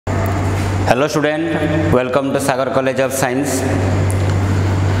Hello student, welcome to Sagar College of Science.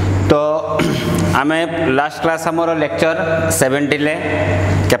 तो आमे last class हमरो lecture 70 ले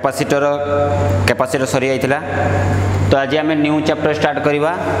कैपेसिटर सरी आइथिला। तो आज आमे new chapter start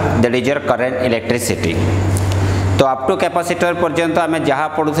करिवा that is your current electricity. तो अप टू कैपेसिटर पर्यंत आमे जहा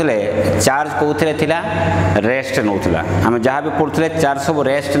पढुथले चार्ज कोथले थिला रेस्ट नउथला। आमे जहा भी पढुथले चार्ज सब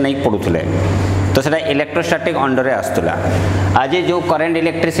रेस्ट नै पढुथले, तो सेटा इलेक्ट्रोस्टैटिक अंडर रे आस्तुला। आज जो करंट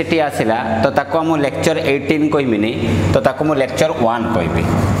इलेक्ट्रिसिटी आसिला तो ताको हम लेक्चर 18 कहबिनी, तो ताको हम लेक्चर 1 कहबी।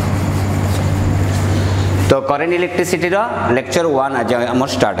 तो करंट इलेक्ट्रिसिटी रो लेक्चर 1 आज हम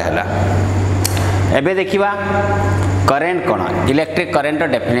स्टार्ट हैला। एबे देखिबा करंट कोन, इलेक्ट्रिक करंट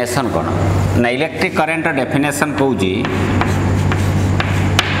डेफिनेशन कोन ना। Electric current definition कहूजी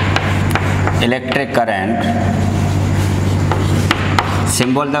electric current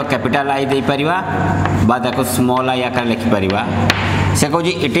symbol the capital I दे परिवा बा ताको स्मॉल आई आकार लिखि परिवा। से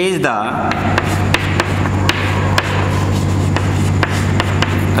कहूजी it is the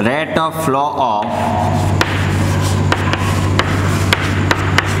rate of flow of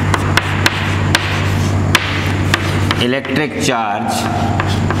electric charge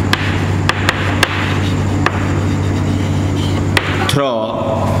through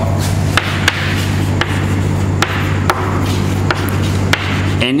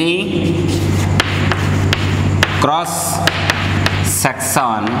any cross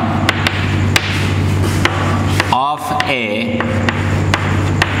section of a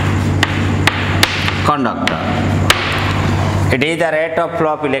conductor. It is the rate of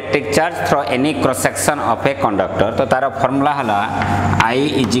flow of electric charge through any cross section of a conductor. तो तारा formula हला I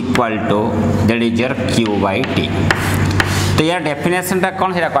is equal to that is your Q by T. तो यार definition टा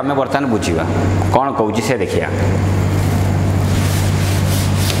कौन है हमें बर्तमान बुझीबा कौन कहूची से देखिया।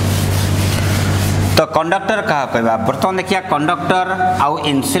 तो कंडक्टर कहा कहबा बर्तमान देखिया कंडक्टर आउ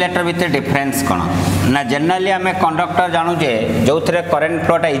इन्सुलेटर भितर डिफरेंस कोन ना। जनरली हमें कंडक्टर जानू जे जो थरे करंट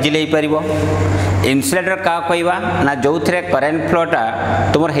फ्लोटा इजीली ही परिबो। इन्सुलेटर का कहबा ना जो थरे करंट फ्लोटा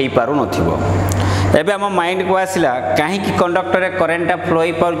तुमर हेई पारु नथिबो। एबे हम माइंड को आसिला काहे कि कंडक्टर रे करंट फ्लो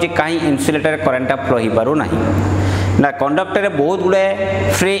ही पारुची, काहे इन्सुलेटर रे करंट फ्लो ही पारु नाही ना। कंडक्टर रे बहुत गुडे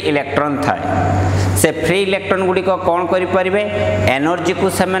फ्री इलेक्ट्रॉन थाए। से फ्री इलेक्ट्रॉन गुडी को कौन करि परिबे एनर्जी को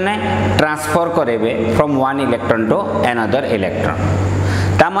से माने ट्रांसफर करेबे from one electron to another electron.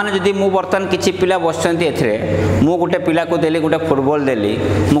 ता माने जदि मु बर्तन किछि पिला बसचंती एथरे मु गुटे पिला को देली गुटे फुटबॉल देली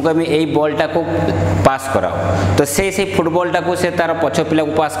मु कमी एई बॉलटा को पास कराओ, तो से फुटबॉल टा को से तार पछो पिला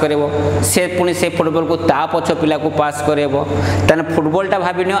को पास करेबो, से पुनी से फुटबॉल को ता पछो पिला को पास करेबो। तने फुटबॉल टा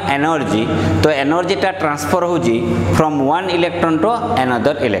भाबिनियो एनर्जी, तो एनर्जी टा transfer होजी from one electron to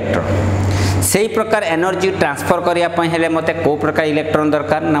another electron. सही प्रकार एनर्जी ट्रांसफर करिया पय हेले मते को प्रकार इलेक्ट्रॉन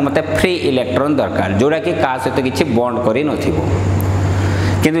दरकार ना, मते फ्री इलेक्ट्रॉन दरकार जोडा कि का सहित किछि बॉन्ड करि नथिबो।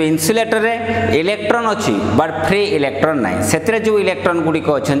 किंतु इन्सुलेटर रे इलेक्ट्रॉन अछि बट फ्री इलेक्ट्रॉन नाही। सेतरे जो इलेक्ट्रॉन गुडी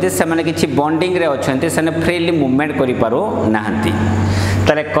को अछंती से माने किछि बॉन्डिंग रे अछंती, सेने फ्रीली मूवमेंट करि पारो नाहंती।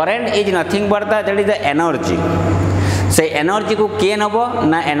 तले current is nothing but that is the energy. से एनर्जी को किए नबो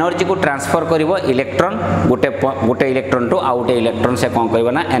ना, एनर्जी को ट्रांसफर करिवो इलेक्ट्रॉन गोटे इलेक्ट्रॉन टू आउ गोटे इलेक्ट्रॉन से कोन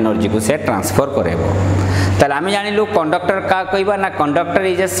करबो ना एनर्जी को से ट्रांसफर करेबो। तले आमे जानिलु कंडक्टर का कहबा ना, conductor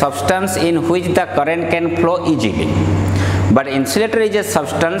is a substance in which the current can flow easily, but insulator is a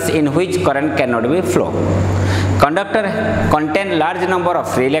substance in which current cannot be flow. Conductor contain large number of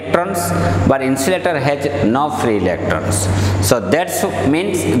free electrons, but insulator has no free electrons. So that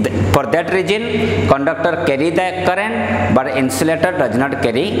means for that reason conductor carry the current, but insulator does not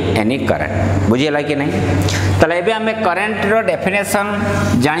carry any current. बुझियला कि नहीं? तले एबे हमें current रो definition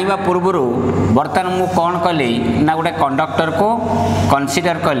जानिबा पूर्वरु बर्तन मु कोन कली ना गोटे कंडक्टर को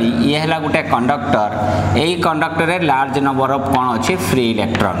कंसीडर कली। ये हला गोटे कंडक्टर, एई कंडक्टर रे लार्ज नंबर ऑफ कोन अछि फ्री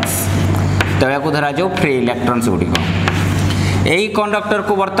इलेक्ट्रॉन्स। तो या को धरा जो फ्री इलेक्ट्रॉन्स गुडी को एई कंडक्टर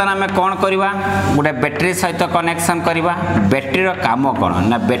को बर्तन हमें कोन करबा गोटे बैटरी सहित कनेक्शन करबा। बैटरी रो काम कोन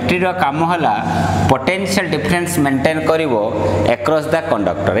ना, बैटरी रो काम हला potential difference maintain करिवो across the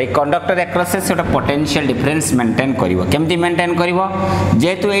conductor. A conductor across से गोटे पोटेंशियल डिफरेंस मेंटेन करिवो। केमति मेंटेन करिवो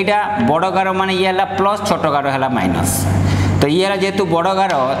जेतु एटा बड़ गारो माने ये हला प्लस, छोट गारो हला माइनस। तो ये हला जेतु बड़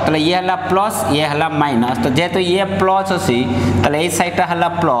गारो तले ये हला प्लस, ये हला माइनस। तो जेतु ये प्लस अछि तले ए साइडटा हला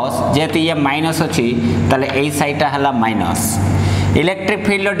प्लस, जेतु ये माइनस अछि तले ए साइडटा हला माइनस। इलेक्ट्रिक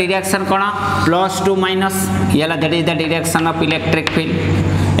फील्ड रो direction cone plus two minus, ये हला that is the direction of electric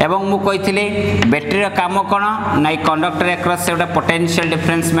field. एवं मु कहिथिले बैटरी रो काम कोन ना, कंडक्टर अक्रॉस से गोटे पोटेंशियल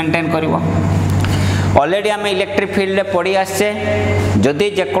डिफरेंस मेंटेन करिवो। ऑलरेडी आम इलेक्ट्रिक फील्ड में पढ़ी आसे जदि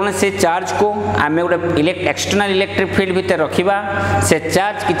जेकोसी चार्ज को आम गोटे एक्सटर्नल इलेक्ट्रिक फील्ड भितर रखा से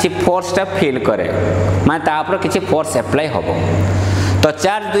चार्ज किसी फोर्सटा फील करे माने तापर किसी फोर्स एप्लाई हम तो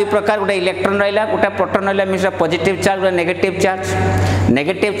चार्ज दुई प्रकार गोटे इलेक्ट्रॉन रहा गोटे प्रोटॉन रहा मीन्स पॉजिटिव चार्ज गोटे नेगेटिव चार्ज।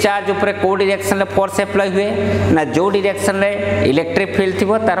 नेगेटिव चार्ज ऊपर को डायरेक्शन रे फोर्स अप्लाई हुए ना जो डायरेक्शन रे इलेक्ट्रिक फील्ड थी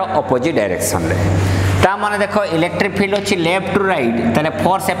तार अपोजिट डायरेक्शन रे। ता माने देखो इलेक्ट्रिक फील्ड अच्छी लेफ्ट टू राइट ताले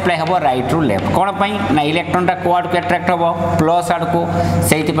फोर्स अप्लाई हम राइट टू लेफ्ट कौन पाई ना इलेक्ट्रॉन टा कोआड को अट्रैक्ट हम प्लस आड़ को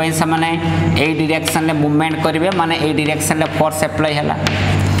सेति पई से माने ए डायरेक्शन रे मूवमेंट करिवे माने ए डायरेक्शन रे फोर्स अप्लाई हला।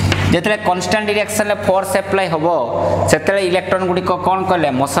 जेतले कांस्टेंट डायरेक्शन रे फोर्स अप्लाई हबो सेतले इलेक्ट्रॉन गुडी को कोन करले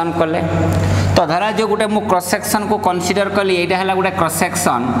मोशन करले। तो धरा जो गोटे मु क्रॉस सेक्शन को कंसीडर कली एटा हला गोटे क्रॉस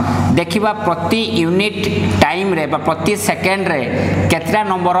सेक्शन देखिबा प्रति यूनिट टाइम रे बा प्रति सेकंड रे केतरा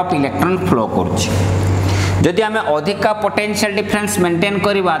नंबर ऑफ इलेक्ट्रॉन फ्लो करछि। जदि आमे अधिका पोटेंशियल डिफरेंस मेंटेन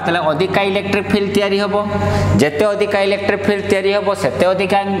करिबा तले अधिका इलेक्ट्रिक फील्ड तयारी हबो। जेते अधिका इलेक्ट्रिक फील्ड तयारी हबो सेते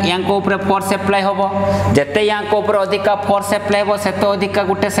अधिका यांको ऊपर फोर्स अप्लाई हबो। जेते यांको ऊपर अधिका फोर्स अप्लाई हबो सेते अधिका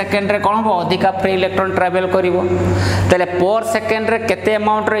गुटे सेकंड रे कोन हबो अधिका फ्री इलेक्ट्रॉन ट्रैवल करिवो। तले पर सेकंड रे केते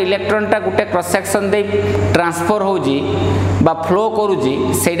अमाउंट रे इलेक्ट्रॉन टा गुटे क्रॉस सेक्शन दे ट्रांसफर होउजी बा फ्लो करूजी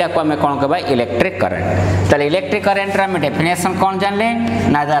सेटा को आमे कोन कहबा इलेक्ट्रिक करंट। तले इलेक्ट्रिक करंट रे आमे डेफिनेशन कोन जानले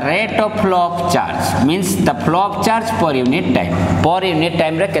ना the rate of flow of charge means the flow of charge per unit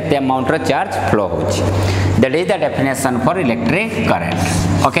time रे केते अमाउंट रे चार्ज फ्लो होची। That is the definition for electric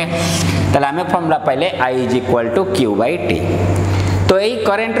current. Okay तले आमे फॉर्मूला पाइले I = Q/T। तो यही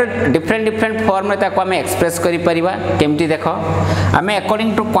करंट डिफरेंट फॉर्म में ताको आमे एक्सप्रेस करि परिबा केमती देखो आमे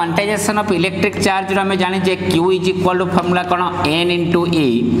according to quantization of electric charge आमे जानि जे Q = फॉर्मूला कोन N * E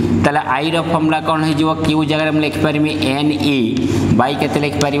तले I रो फॉर्मूला कोन हे जिवो Q जगह हम लिख परिमी NE बाय केते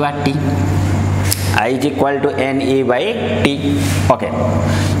लिख परिबा T। I = NE/T। ओके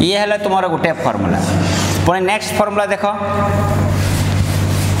ये हला तुम्हारा गोटे फॉर्मूला। पुणी नेक्स्ट फॉर्मूला देखो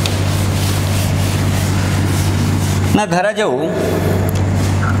ना धरा जाऊ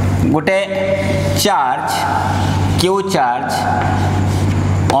गोटे charge Q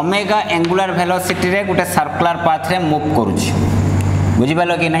charge omega angular velocity रे गोटे सर्कुलर पाथ रे मूव करूची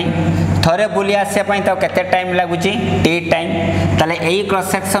बुझिपालो कि नहीं। थरे बुली आसे पई त केते टाइम लागुची T टाइम तले एई क्रॉस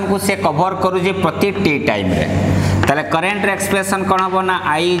सेक्शन को से कवर करूची प्रति T टाइम रे। तले करंट रे एक्सप्रेशन कोन हबो ना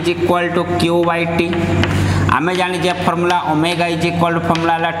I = Q/T। आमे जानि जे फार्मूला ओमेगा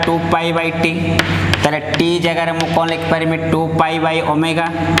फॉर्मूला ला 2π/T तले T जगह रे मु कोन लिख परिमी 2π/ओमेगा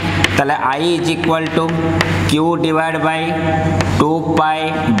तले I = Q /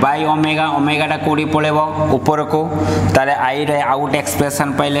 2π/ओमेगा ओमेगा टा कोडी पळेबो ऊपर को तले I रे आउट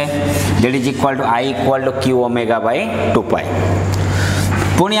एक्सप्रेशन पाइले that is equal to I = Q/2π।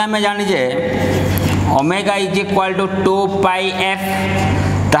 पुणी आमे जानि जे ओमेगा = 2πf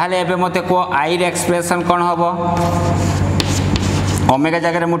ताहले एबे मते को I रे एक्सप्रेशन कोन हबो ओमेगा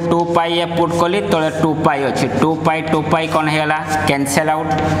जगह रे मु 2πf पुट कली तले 2π अछि 2π कोन हेला कैंसिल आउट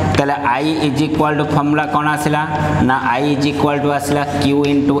तले I = फॉर्मूला कोन आसिला ना I = आसिला Q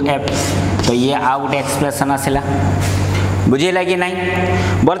 * F। तो ये आउट एक्सप्रेशन आसिला बुझी लगी नहीं।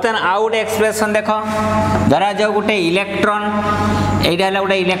 बर्तन आउट एक्सप्रेशन देखो धरा जाओ गोटे इलेक्ट्रॉन एटा हला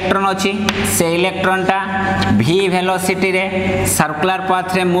गोटे इलेक्ट्रॉन अछि से इलेक्ट्रॉन टा v वेलोसिटी रे सर्कुलर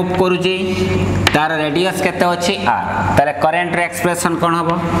पाथ रे मूव करूची तार रेडियस केते अछि r तारे करंट रे एक्सप्रेशन कोन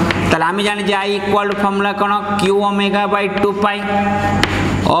हबो तले आमी जानि जे I = formula cone Q/2π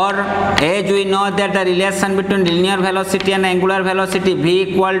or as we know that the relation between linear velocity and angular velocity v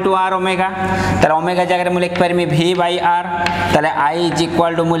 = r omega तार ओमेगा जगह रे मु लिख परमी v/r ताले I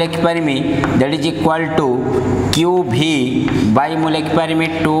 = मु लिख permit that is equal to qv by मु लिख परमी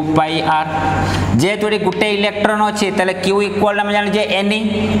 2πr। जे तोरी गुटे इलेक्ट्रॉन अछि ताले q = हम जानि जे n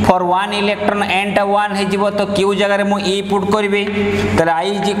for one electron n टा 1 हे जिवो तो q जगह रे मु e पुट करबी ताले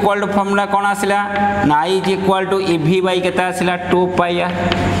I = फॉर्मूला कोन आसिला ना I = ev by केता आसिला 2πr।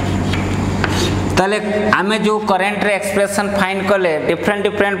 ताले आमे जो करंट रे एक्सप्रेशन फाइंड करले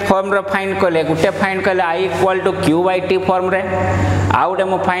डिफरेंट फॉर्म रे फाइंड करले गुटे फाइंड करले I = Q/T फॉर्म रे आउट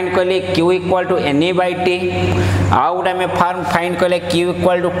हम फाइंड करले Q = NE/T आउट हम फाइंड करले Q =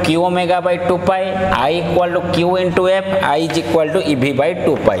 Q/2π I = Q * F I =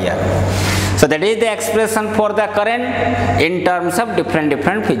 ev/2πr। So that is the expression for the current in terms of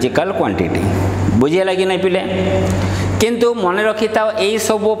different physical quantity। बुझिए लगी नहीं पिले किंतु मन रखी था यही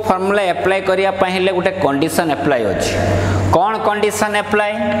सब फॉर्मूला अप्लाई करिया पहिले गोटे कंडीशन अप्लाई अछि कौन कंडीशन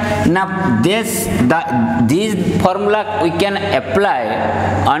अप्लाई ना this formula we can apply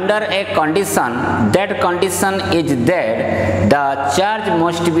under a condition that condition is that the charge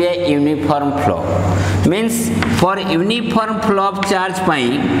must be a uniform flow means for uniform flow of charge पई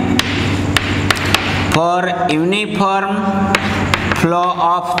for uniform flow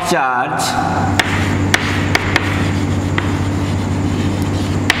of charge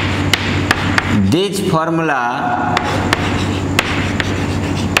this formula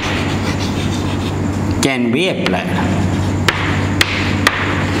can be applied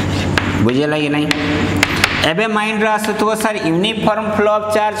बुझेगा कि नहीं एबे mind आसुथो sir uniform flow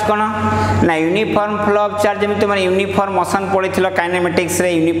of charge कौन ना uniform flow of charge जमी तुम uniform motion पढ़ी kinematics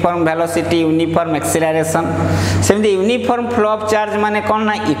रे यूनिफॉर्म वेलोसिटी यूनिफॉर्म एक्सेलरेशन सेमती यूनिफॉर्म फ्लो ऑफ चार्ज माने कौन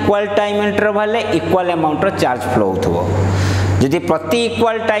ना equal time interval equal amount रो चार्ज फ्लो होथबो जदि प्रति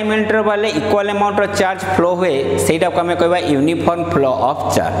equal time interval equal amount रो चार्ज फ्लो हुए सेटा को हमें कहबा uniform flow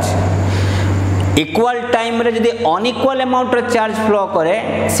of charge equal time रे जदि अनइक्वल अमाउंट रो चार्ज फ्लो करे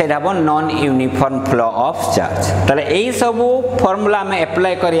सेटा हो non uniform flow of charge तले एई सब फार्मूला में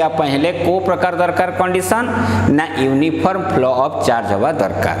अप्लाई करिया पहिले को प्रकार दरकार कंडीशन ना यूनिफॉर्म फ्लो ऑफ चार्ज होबा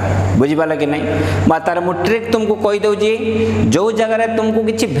दरकार बुझी पाला कि नहीं मातार मु ट्रिक तुमको कहि दउ जी जो जगह रे तुमको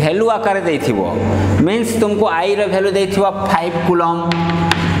किछि वैल्यू आकार देथिबो मींस तुमको आई रो वैल्यू देथिबो 5 कूलम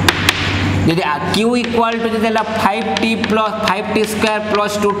यदि q इक्वल टू देला 5t plus 5t square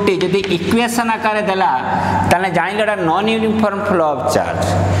plus 2t यदि इक्वेशन आकार देला ताने जानिलेटा non uniform flow of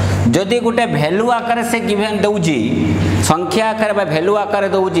charge जदि गोटे वैल्यू आकार से गिवन दउजी संख्या आकार बा वैल्यू आकार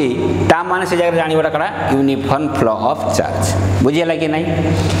दउजी ता माने से जगह जानिबा कड़ा यूनिफॉर्म फ्लो ऑफ चार्ज बुझियला कि नहीं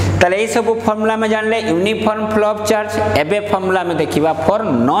तले ए सब फार्मूला में जानले यूनिफॉर्म फ्लो ऑफ चार्ज एबे फार्मूला में देखिबा for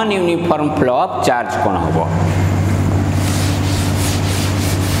non uniform flow of charge कोन होबो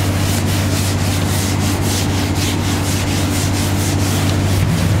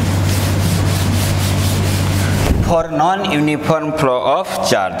for non-uniform flow of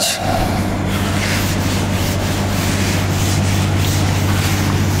charge.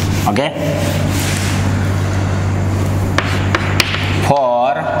 Okay.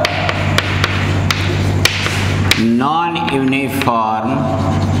 For non-uniform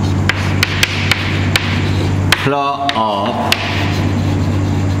flow of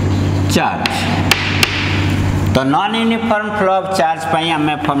charge. तो non uniform flow of charge पई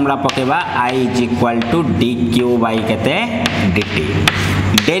हमें formula पकेबा I is equal to dq by केते dt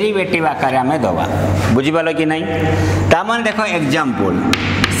derivative आकार हमें दबा बुझी पालो कि नहीं तामन देखो एग्जांपल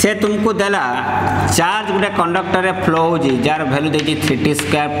से तुमको देला चार्ज गुटे कंडक्टर रे फ्लो हो जी jar value देजी 3t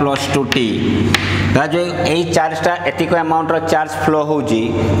square plus 2t ता जो एई चार्जटा एतिको अमाउंट रो चार्ज फ्लो हो जी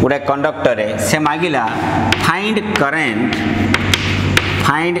गुटे कंडक्टर रे से मागिला find current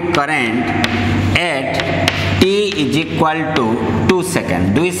eight t is equal to 2 second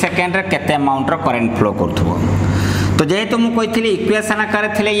 2 second रे केते अमाउंट रो करंट फ्लो करथबो तो जेहेतु मु कहिथिली इक्वेशन आकार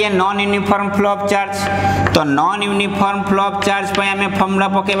थिले ये non uniform flow of charge तो non uniform flow of charge पय हमें formula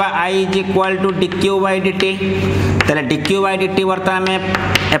पकेबा I is equal to dq bye dt तले dq बाय dt वर्तमान में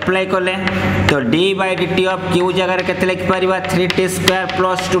अप्लाई करले तो d bye dt of q जगह रे केते लिख परिबा 3t स्क्वायर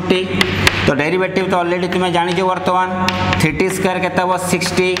प्लस 2t तो डेरिवेटिव तो ऑलरेडी तुमे जानि जे वर्तमान 3t स्क्वायर केते हो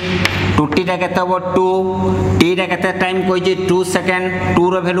 60 2t टा केते हो 2 t टा केते टाइम कोइ जे 2 सेकंड 2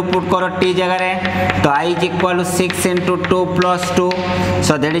 रो वैल्यू पुट करो t जगह रे तो I is equal to 6 into 2 plus 2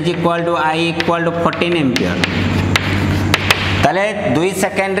 so that is equal to I equal to 14 ampere ताले 2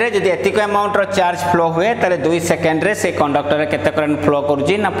 सेकंड रे जदि एतिको अमाउंट रो चार्ज फ्लो हुए ताले 2 सेकंड रे से कंडक्टर रे केते करंट फ्लो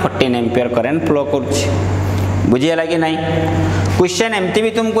करजी ना 14 एम्पियर करंट फ्लो करजी बुझियला कि नहीं क्वेश्चन एमती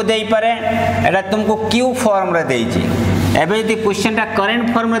भी तुमको देई पारे एटा तुमको क्यू फॉर्म रे देइची एबे यदि क्वेश्चन टा करंट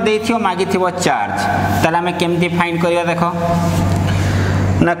फॉर्म रे देइथियो मागी थिबो चार्ज ताले हमें केमती फाइंड करिया देखो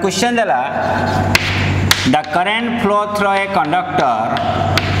ना क्वेश्चन देला the current flow through a conductor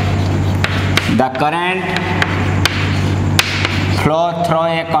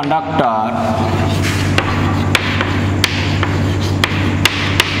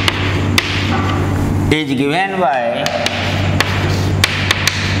is given by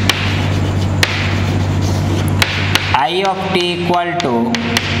I of t equal to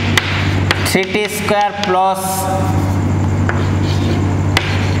 3t square plus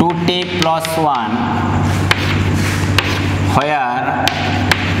 2t plus 1 where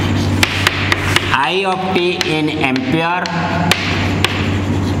I of t in ampere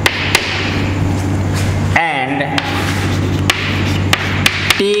and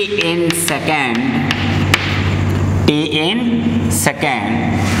t in second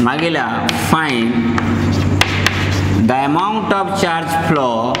magila find the amount of charge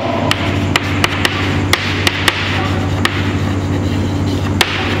flow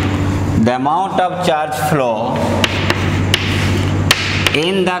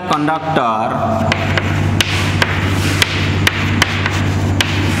in the conductor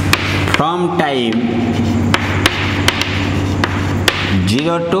from time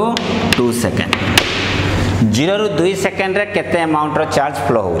 0 to 2 second 0 रु 2 second रे केते amount रो charge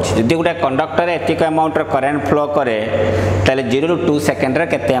flow होछि जदि गुटा conductor एतिक amount रो current flow करे ताले 0 रु 2 second रे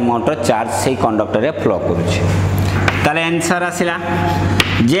केते अमाउंट रो चार्ज सेही कंडक्टर रे फ्लो करूछि ताले आंसर आसिला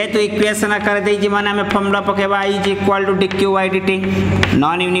जेहेतु इक्वेशन आकार देछि माने हमें formula पकेबा I is equal to dq by dt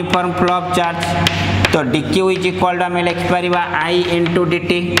non uniform flow of charge तो dq इज इक्वल टू हमें लिख परिबा I into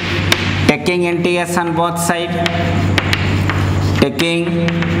dt taking integration both side taking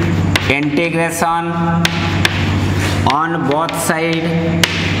integration on both side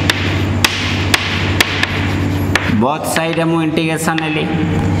हम integration ले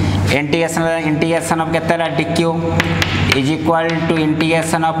integration of केतेला dq is equal to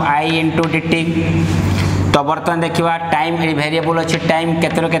integration of I into dt तो बर्तमान देखिबा time variable अछि time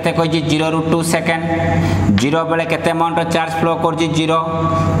केते केते कहछि 0 रु 2 सेकंड 0 बेले केते अमाउंट ऑफ चार्ज फ्लो करछि 0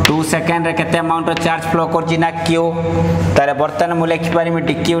 2 सेकंड रे केते अमाउंट ऑफ चार्ज फ्लो करछि ना q तारे बर्तमान मु लिखि पारि मी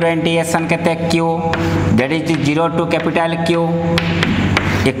dq रे इंटीग्रेशन केते q that is 0 to capital q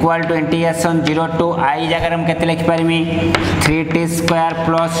equal to integration 0 to I जगह हम केते लिखि पारि मी 3t square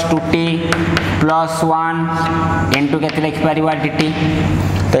plus 2t plus 1 into केते लिखि पारिबा dt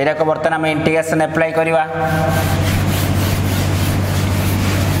तो एरा को बर्तन हम इंटीग्रेशन अप्लाई करिवा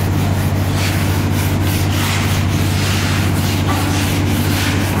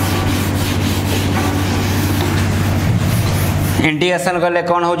इंटीग्रेशन करले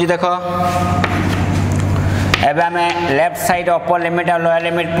कोन होजी देखो एबे हमें लेफ्ट साइड अपर लिमिट और लोअर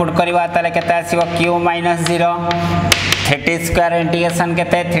लिमिट पुट करिवा ताले केते आसीबो q - 0 30 स्क्वायर इंटीग्रेशन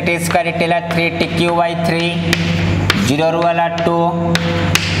केते 30 स्क्वायर इटेला 3tq by 3 0 रु वाला 2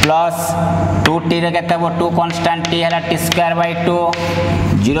 प्लस 2t रे केते 2 कांस्टेंट t हला t स्क्वायर by 2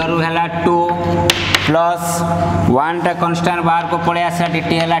 0 रु हला 2 प्लस 1 टा कांस्टेंट बाहर को पड़े आसा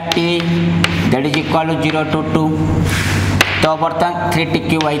dt हला t that is equal to 0 to 2 तो बर्तन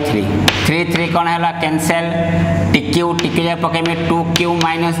 3tq by 3 3 कौन है कैंसल tq जा पके में 2q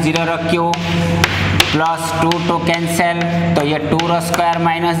 - 0 रो q प्लस 2 टू कैंसल तो ये 2 रो स्क्वायर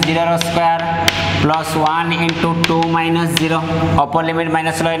माइनस 0 रो square plus 1 into 2 - 0 upper limit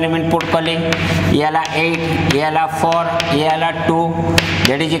minus lower limit put कली ये हला 8 ये हला 4 ये हला 2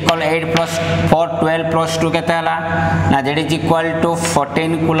 that is equal 8 plus 4 12 plus 2 केते हला ना that is equal to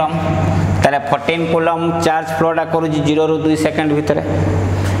 14 coulomb ताले 14 कूलम चार्ज फ्लोटा करू 0 रु 2 सेकंड भितरे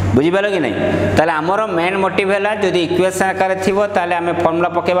बुझी पालो कि नहीं ताले हमरो मेन मोटिव हैला जदी इक्वेशन आकार थिबो ताले हमें formula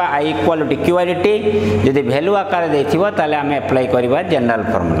पकेबा I equal to dq by dt जदी वैल्यू आकार देथिबो ताले हमें अप्लाई करबा general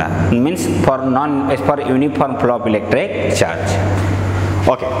formula means for uniform flow of electric charge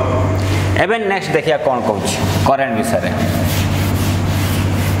okay एबे नेक्स्ट देखिया कोन कहूछ करंट विषय रे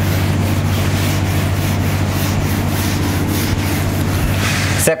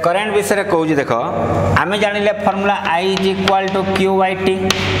से करंट विषय कहूँ देखो आम जानिले formula I is equal to q by t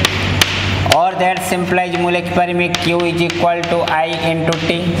और दैट सिंप्लाइज मु लिखि पारिमी q is equal to I into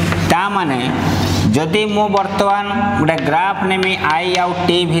t ता माने जदि मु वर्तमान गोटे ग्राफ नेमी I आउ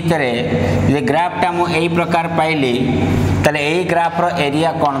t भितरे जे ग्राफटा मु एई प्रकार पाइली तले एई ग्राफ रो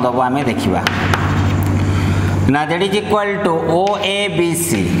एरिया कोन दबो आमे देखिबा ना that is equal to OABC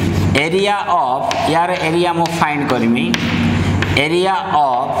area of यार एरिया मु find Karmi area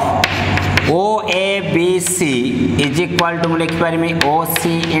of OABC is equal to लिख पारिमी OC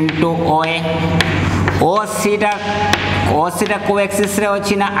into OA OC टा कोएक्सिस रे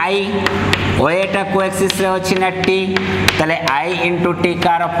अछि ना I OA टा कोएक्सिस रे अछि ना T तले I into T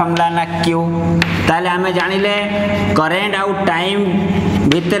car formula ना Q तले हमें जानिले करंट आउ टाइम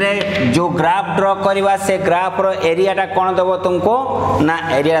भितरे जो ग्राफ ड्रॉ करवा से ग्राफ रो एरिया टा कोन दबो तुमको ना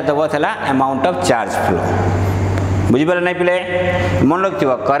एरिया दबो थला अमाउंट ऑफ चार्ज फ्लो बुझिपारे नहीं पिले मन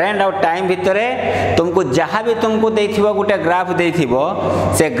रखिबो करंट और टाइम भितरे तुमको जहाँ भी तुमको देथिबो गोटे ग्राफ देथिबो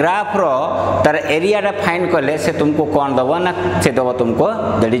से ग्राफ रो तार एरिया टा फाइंड करले से तुमको कौन दबो ना से दबो तुमको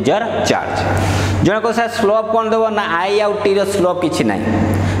दैट इज योर चार्ज जण को से स्लोप कौन दबो ना I और T रो स्लोप किछि नाही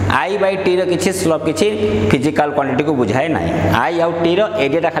I by T रो किछि स्लोप किछि फिजिकल क्वांटिटी को बुझाए नाही I और T रो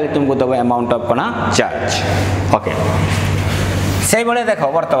एरिया टा खाली तुमको दबो अमाउंट ऑफ कोना चार्ज ओके से बळे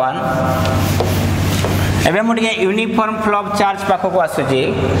देखो वर्तमान एबे मु टिके यूनिफॉर्म फ्लो ऑफ चार्ज पाखो को आसुची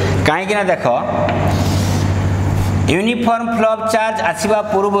काहे कि ना देखो यूनिफॉर्म फ्लो ऑफ चार्ज आसीबा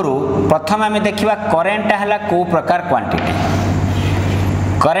पूर्वरु प्रथम हमें देखिबा करंट हला को प्रकार quantity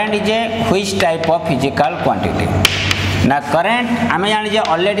current is a which type of physical quantity ना करंट आमे जानि जे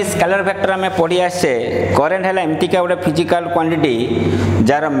ऑलरेडी स्केलर वेक्टर में पढ़ी आसे करंट हला एमती का गोटे फिजिकल क्वांटिटी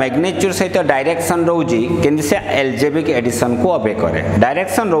जार मैग्नीट्यूड सहित डायरेक्शन रोजी किंतु से एल्जेब्रिक एडिशन को ओबे करे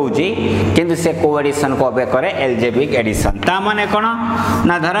डायरेक्शन रोजी किंतु से को एडिशन को ओबे करे एल्जेब्रिक एडिशन ता माने कोन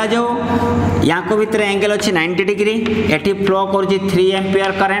ना धरा जाऊ या को भीतर एंगल अछि 90 डिग्री एठी फ्लो करछि 3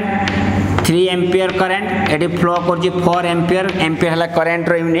 ampere current 3 ampere current eighty flow कर 4 एम्पियर एम्पियर है करंट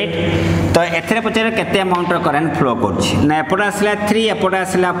रो यूनिट तो एथरे पचारे केते अमाउंट रो करंट फ्लो कर ना एपट आसला 3 एपट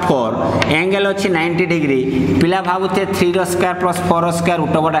आसला 4 एंगल अछि 90 डिग्री पिला भाबुते 3 रो स्क्वायर प्लस 4 रो स्क्वायर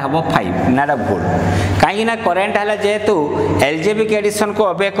उटबडा हबो 5 नाडा भूल काई ना करंट हला जेतु एलजेबिक एडिशन को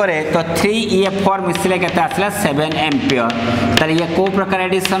ओबे करे तो 3 ये 4 मिसले केते आसला 7 एम्पियर त ये को प्रकार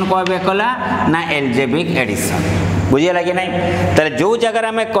एडिशन को ओबे कला ना एलजेबिक एडिशन बुझे लगे नहीं ताले जो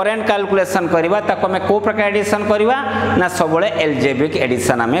जगह में करंट कैलकुलेशन करबा ताको में को प्रकार एडिशन करबा ना सबले एलजेबिक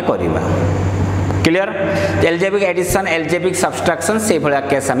एडिशन हमें करबा clear algebraic addition algebraic subtraction से भला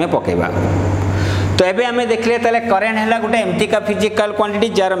केस हमें पकेबा तो एबे हमें देखले ताले करंट हैला गुटे एमती का फिजिकल क्वांटिटी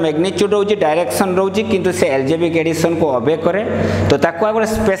जार मैग्नीट्यूड रोजी डायरेक्शन रोजी किंतु से एलजेबिक एडिशन को ओबे करे तो ताको गुटे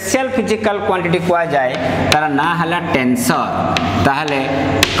स्पेशल फिजिकल क्वांटिटी को जाए तार ना हला टेंसर ताहले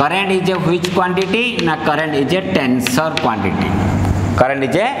current is a which quantity ना current is a tensor quantity current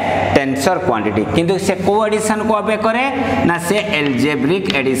is a tensor quantity किंतु से को एडिशन को ओबे करे ना से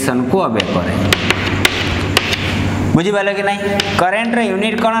एलजेब्रिक एडिशन को ओबे करे बुझी पाले कि नहीं करंट रो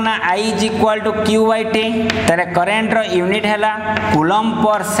यूनिट कोन ना I is equal to Q/T तारे करंट रो यूनिट हैला कूलम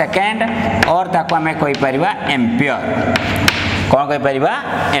पर सेकंड और ताको हमें कहि परिबा एम्पियर कोन कहि परिबा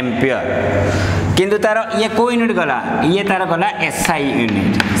एम्पियर किंतु तार ये को यूनिट गला ये तार गला SI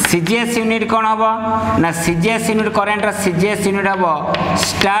यूनिट सीजीएस यूनिट कोन हबो ना सीजीएस यूनिट करंट रो सीजीएस यूनिट हबो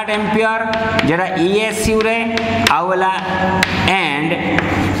स्टार्ट एम्पियर जेरा ESU रे आउला एंड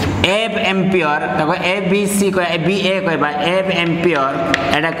एफ एम्पियर तको एबीसी को एबीए कहबा एफ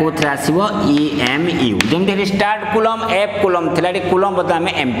एम्पियर एटा कोथरा आसीबो EMU जेमते start coulomb F coulomb थिलाडी coulomb बता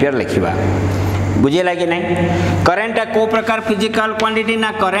में एम्पियर लिखिबा बुझे लगे नहीं करंट को प्रकार फिजिकल क्वांटिटी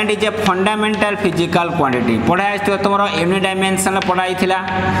ना current is a fundamental physical quantity पढ़ाई तो तुमरो यूनिट डायमेंशन पढ़ाई थिला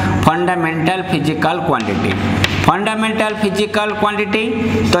फंडामेंटल फिजिकल क्वांटिटी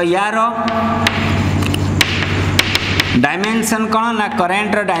तो यारो डायमेंशन कौन ना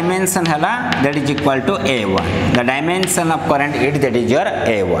करंट रो डायमेंशन हला that is equal to A1 the dimension of current it that is your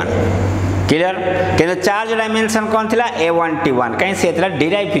A1 clear के चार्ज डायमेंशन कौन थिला A1T1 कहीं से थिला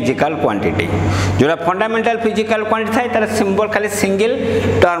डिराइव फिजिकल क्वांटिटी जोरा फंडामेंटल फिजिकल क्वांटिटी थाय तार सिंबल खाली सिंगल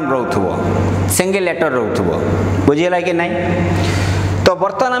टर्म रहथबो सिंगल लेटर रहथबो बुझियला कि नहीं तो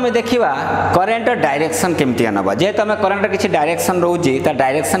बर्तमान हमें देखिबा करंट डायरेक्शन केमती नबा जे तमे करंट किछि डायरेक्शन रहउजी ता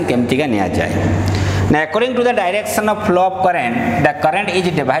डायरेक्शन केमती का निया जाए Now, according to the direction of flow of current, the current is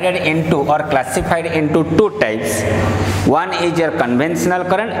divided into or classified into two types. One is your conventional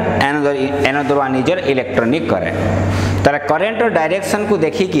current, another one is your electronic current. तार current direction को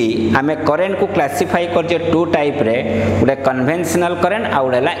देखिकी आमे current को classify करजे to type रे उडे conventional current आ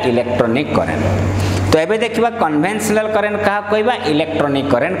उडेला electronic current तो एबे देखिबा conventional current कहा कहबा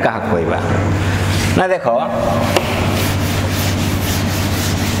इलेक्ट्रॉनिक करंट कहा कहबा ना देखो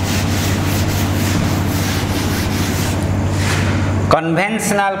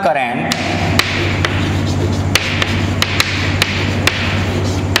कन्वेंशनल करंट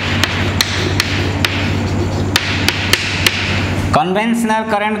कन्वेंशनल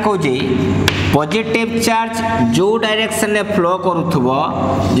करंट को जी पॉजिटिव चार्ज जो डायरेक्शन में फ्लो करूथबो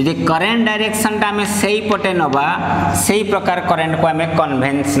जदि करंट डायरेक्शन ता हमें सही पटे नबा सही प्रकार करंट को हमें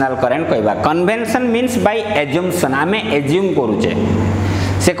कन्वेंशनल करंट कहबा कन्वेंशन मींस बाय एज्यूम्पशन हमें एज्यूम करूचे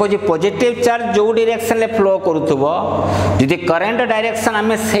से को पॉजिटिव चार्ज जो डायरेक्शन ले फ्लो करूथबो जदि करंट डायरेक्शन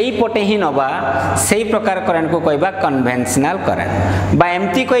हमें सही पटे ही नबा सही प्रकार करंट को कहबा कन्वेंशनल करंट बा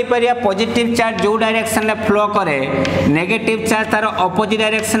एमती कहि परिया पॉजिटिव चार्ज जो डायरेक्शन ले फ्लो करे नेगेटिव चार्ज तार ऑपोजिट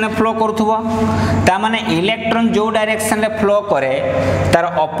डायरेक्शन ले फ्लो करूथबो ता माने इलेक्ट्रॉन जो डायरेक्शन ले फ्लो करे तार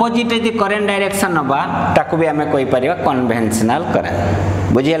ऑपोजिट यदि करंट डायरेक्शन नबा ताको भी हमें कहि परिया कन्वेंशनल करंट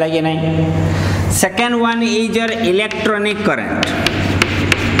बुझियला कि नहीं second one is your electronic current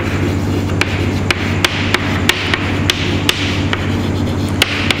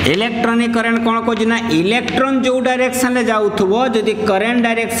electronic current कौन को ना इलेक्ट्रॉन जो डायरेक्शन ले जाउथबो जदि करंट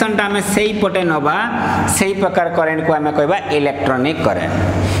डायरेक्शन ता हमें सही पटे नबा सही प्रकार करंट को हमें कहबा electronic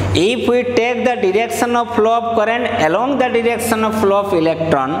current if we take the direction of flow of current along the direction of flow of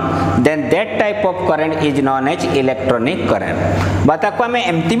electron then that type of current is known as electronic current बाता को हमें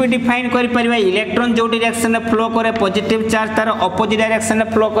एमती भी डिफाइन करि परिबा इलेक्ट्रॉन जो डायरेक्शन में flow करे positive charge तार ऑपोजिट डायरेक्शन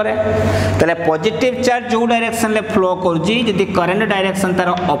में फ्लो करे तले पॉजिटिव चार्ज जो डायरेक्शन में फ्लो करजी यदि करंट डायरेक्शन तार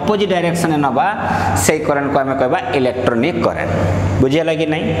ऑपोजिट डायरेक्शन नबा से करंट को हमें कहबा इलेक्ट्रॉनिक करंट बुझिया लगी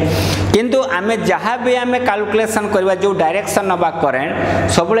नहीं किंतु हमें जहां भी हमें कैलकुलेशन करबा जो डायरेक्शन नबा करंट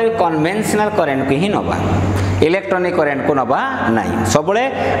सबले कन्वेंशनल करंट को ही नबा इलेक्ट्रोनिक करेंट को नबा नहीं सब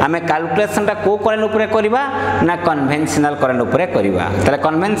आम कैलकुलेशनटा को करेंट उपरे करबा ना कन्वेंशनल करेंट उपरे करबा तले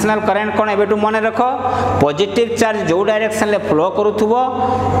कन्वेंशनल करेंट कोन एबेटू मन रखो पॉजिटिव चार्ज जो डायरेक्शन ले फ्लो करूथुबो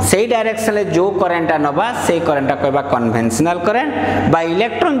सेही डायरेक्शन ले जो करेंटा नबा सेही करेंटा कहबा कन्वेंशनल करेंट बा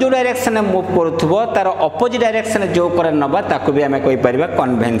इलेक्ट्रॉन जो डायरेक्शन में मूव करूथुबो तार ऑपोजिट डायरेक्शन जो करेंट नबा ताकू भी आम कहि परिबा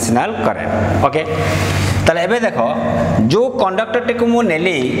कन्वेंशनल करेंट ओके ताले एबे देखो जो कंडक्टर टी को मु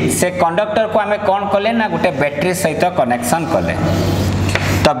नेली से कंडक्टर को आमे कोन कले ना गुटे बैटरी सहित कनेक्शन कले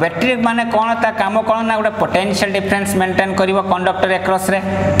तो बैटरी माने कोन ता काम कोन ना गुटे potential difference maintain करिवो conductor across रे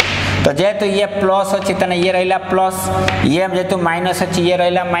तो जेहेतु ये प्लस अछि तने ये रहला प्लस ये जेहेतु माइनस अछि ये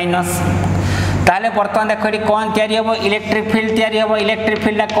रहला माइनस ताले बर्तमान देखो कौन तैयारी हो इलेक्ट्रिक फील्ड तैयारी हो इलेक्ट्रिक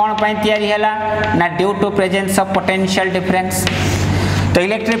फील्ड कौन पाई तैयारी हैला ना due to presence of potential difference तो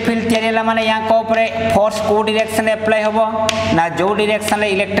इलेक्ट्रिक फील्ड तैयारी हैला माने यहाँ को ऊपर फोर्स को डायरेक्शन अप्लाई होबो ना जो डायरेक्शन ले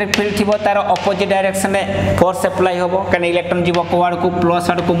इलेक्ट्रिक फील्ड थिबो तार ऑपोजिट डायरेक्शन ले फोर्स अप्लाई होबो कने इलेक्ट्रॉन जीवो कोआड को प्लस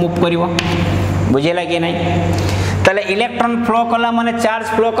आड को मूव करिवो बुझेला कि नहीं ताले इलेक्ट्रॉन फ्लो कला माने चार्ज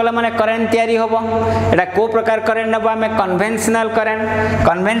फ्लो कला माने करंट तैयारी होबो एटा को प्रकार करंट नबा में कन्वेंशनल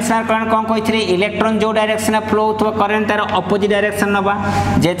करंट कोन कहिथि इलेक्ट्रॉन जो डायरेक्शन में फ्लो होतो करंट तार ऑपोजिट डायरेक्शन नबा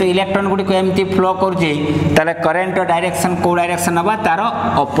जेतो इलेक्ट्रॉन गुडी को एमती फ्लो करजे ताले करंट डायरेक्शन को डायरेक्शन नबा तार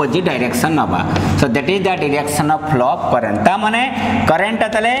ऑपोजिट डायरेक्शन नबा so that is the direction of flow of current ता माने करंट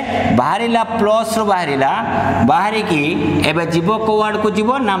ताले बाहरिला प्लस रु बाहरी की एबे जीवो कोआड को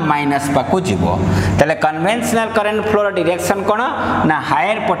जीवो ना माइनस पा को जीवो ताले कन्वेंशनल करंट फ्लो डायरेक्शन कोन ना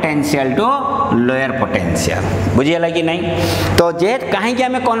higher potential to lower potential बुझियला कि नहीं तो जे काहे कि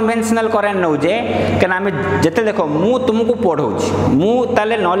हमें कन्वेंशनल करंट नौ जे केना हमें जते देखो मु तुमको पढौछि मु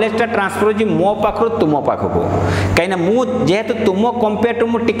ताले नॉलेज टा ट्रांसफर जी मो पाखरु तुम पाखको कहिना मु जेहेतु तुम कंपेयर टू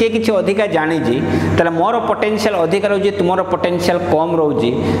मु टिके किछि अधिका जानि जी ताले मोर पोटेंशियल अधिका रहउजी तुमरो पोटेंशियल कम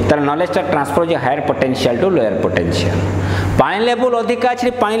रहउजी ताले नॉलेज टा transfer ji higher potential to lower potential पानी लेवल अधिका अछि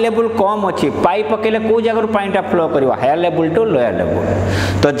पानी लेवल कम अछि पाइप पकेले को जगह पानी टा flow करिवा higher level two lower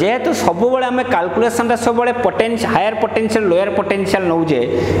level तो जेहेतु सब बेले हमें कैलकुलेशन टा सब बेले potential higher potential lower potential नौजे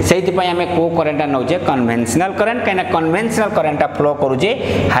सेति पय हमें को करंट नौजे कन्वेंशनल करंट कहिना conventional current flow करूजे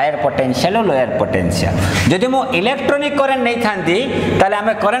higher potential और लोअर पोटेंशियल जदि मो इलेक्ट्रॉनिक करंट नै थांती ताले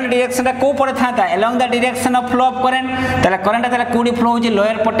हमें करंट डायरेक्शन टा को पड़े थांता along the direction of flow of current ताले करंट ताले कोडी flow होजे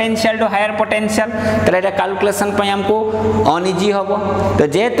lower potential to hire potential ताले एटा कैलकुलेशन पय हमको अनइजी होबो तो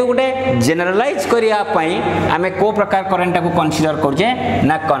जेहेतु गुटे जनरलाइज करिया पय हमें को प्रकार करंट को कंसीडर करजे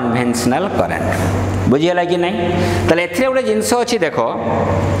ना कन्वेंशनल करंट बुझियला कि नहीं ताले एथरे गुटे जिंस अछि देखो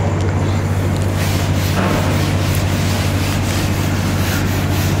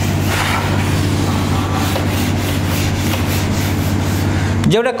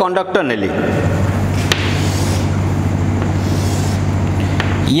जोटे कंडक्टर नेली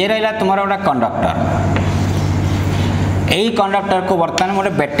ये रहला तुम्हारा गोटे कंडक्टर यही कंडक्टर को बर्तमान गोटे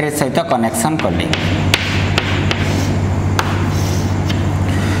बैटरी सहित कनेक्शन कली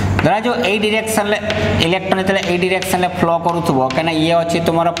धरा जो ए डायरेक्शन ले इलेक्ट्रॉन तले ए डायरेक्शन ले फ्लो करूथबो कना ये अछि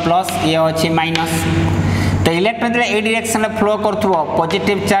तुम्हारा प्लस ये अछि माइनस तो इलेक्ट्रॉन तले ए डायरेक्शन ले फ्लो करूथबो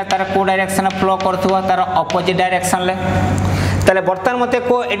पॉजिटिव चार्ज तार को डायरेक्शन ले फ्लो करूथबो तार ऑपोजिट डायरेक्शन ले ताले बर्तमान मते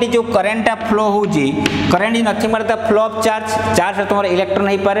को एटी जो current flow होजी current is nothing but the flow of charge तुम्हारा इलेक्ट्रॉन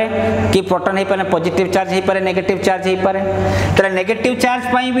ही पारे कि प्रोटॉन ही पारे पॉजिटिव चार्ज ही पारे नेगेटिव चार्ज ही पारे ताले नेगेटिव चार्ज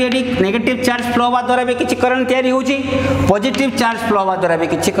पई भी एटी नेगेटिव चार्ज फ्लो होवा द्वारा भी किछि करंट तयारी होजी पॉजिटिव चार्ज फ्लो होवा द्वारा भी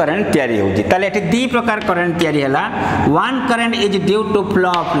किछि करंट तयारी होजी ताले एटी दी प्रकार करंट तयारी हला one current is due to flow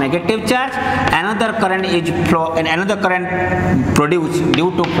of negative charge another current is flow and another current produce due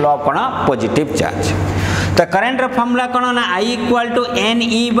to flow of positive charge तो करंट रो फॉर्मूला कोन ना I इक्वल टू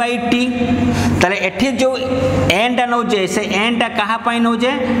NE/T ताले एठी जो n टा नौजे से n टा कहा पाई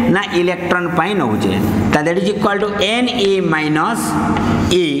नौजे ना इलेक्ट्रॉन पाई नौजे ता that is equal to Ne minus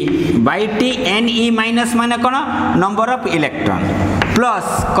E/T Ne minus माने कोन number of electron plus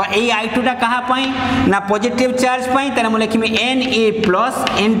A I2 टा कहा पाई ना पॉजिटिव चार्ज पाई तने म लिखिमी Ne प्लस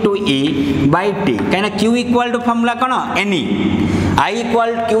इनटू E/T कहना Q equal to formula cone Ne I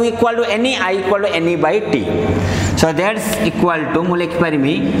equal Q equal to Ne I equal to Ne/T so that's equal to मु लिख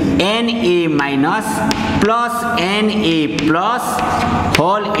परिमी Ne minus plus Ne plus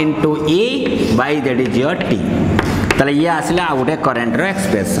whole into E by that is your T ताले ये आसला गोटे current रो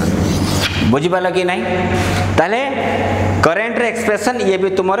expression बुझी पालो कि नहीं ताले करेंट रे एक्सप्रेशन ये भी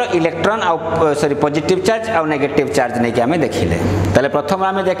तुमरो इलेक्ट्रॉन आउ सॉरी पॉजिटिव चार्ज आउ नेगेटिव चार्ज नहीं कि हमें देखिले ताले प्रथम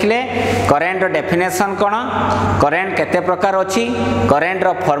हमें देखिले करेंट रो डेफिनेशन कोन करेंट केते प्रकार अछि करेंट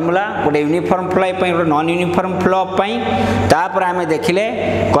रो फार्मूला गोटे यूनिफॉर्म फ्लो पई नॉन यूनिफॉर्म फ्लो पई तापर हमें देखिले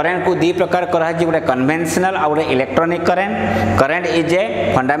करेंट को दी प्रकार करा जे गोटे कन्वेंशनल आउ गोटे electronic current is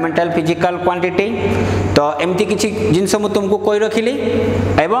a fundamental physical quantity तो एमती किछि जिंस मु तुमको कोइ रखिली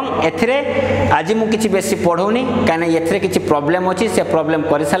एवं एथिरे आज मु किछि बेसी पढौनी काने एथिरे किछि प्रॉब्लम अछि से प्रॉब्लम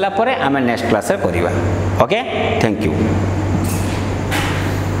करि साला परे हमें नेक्स्ट क्लास रे करिवा ओके थैंक यू।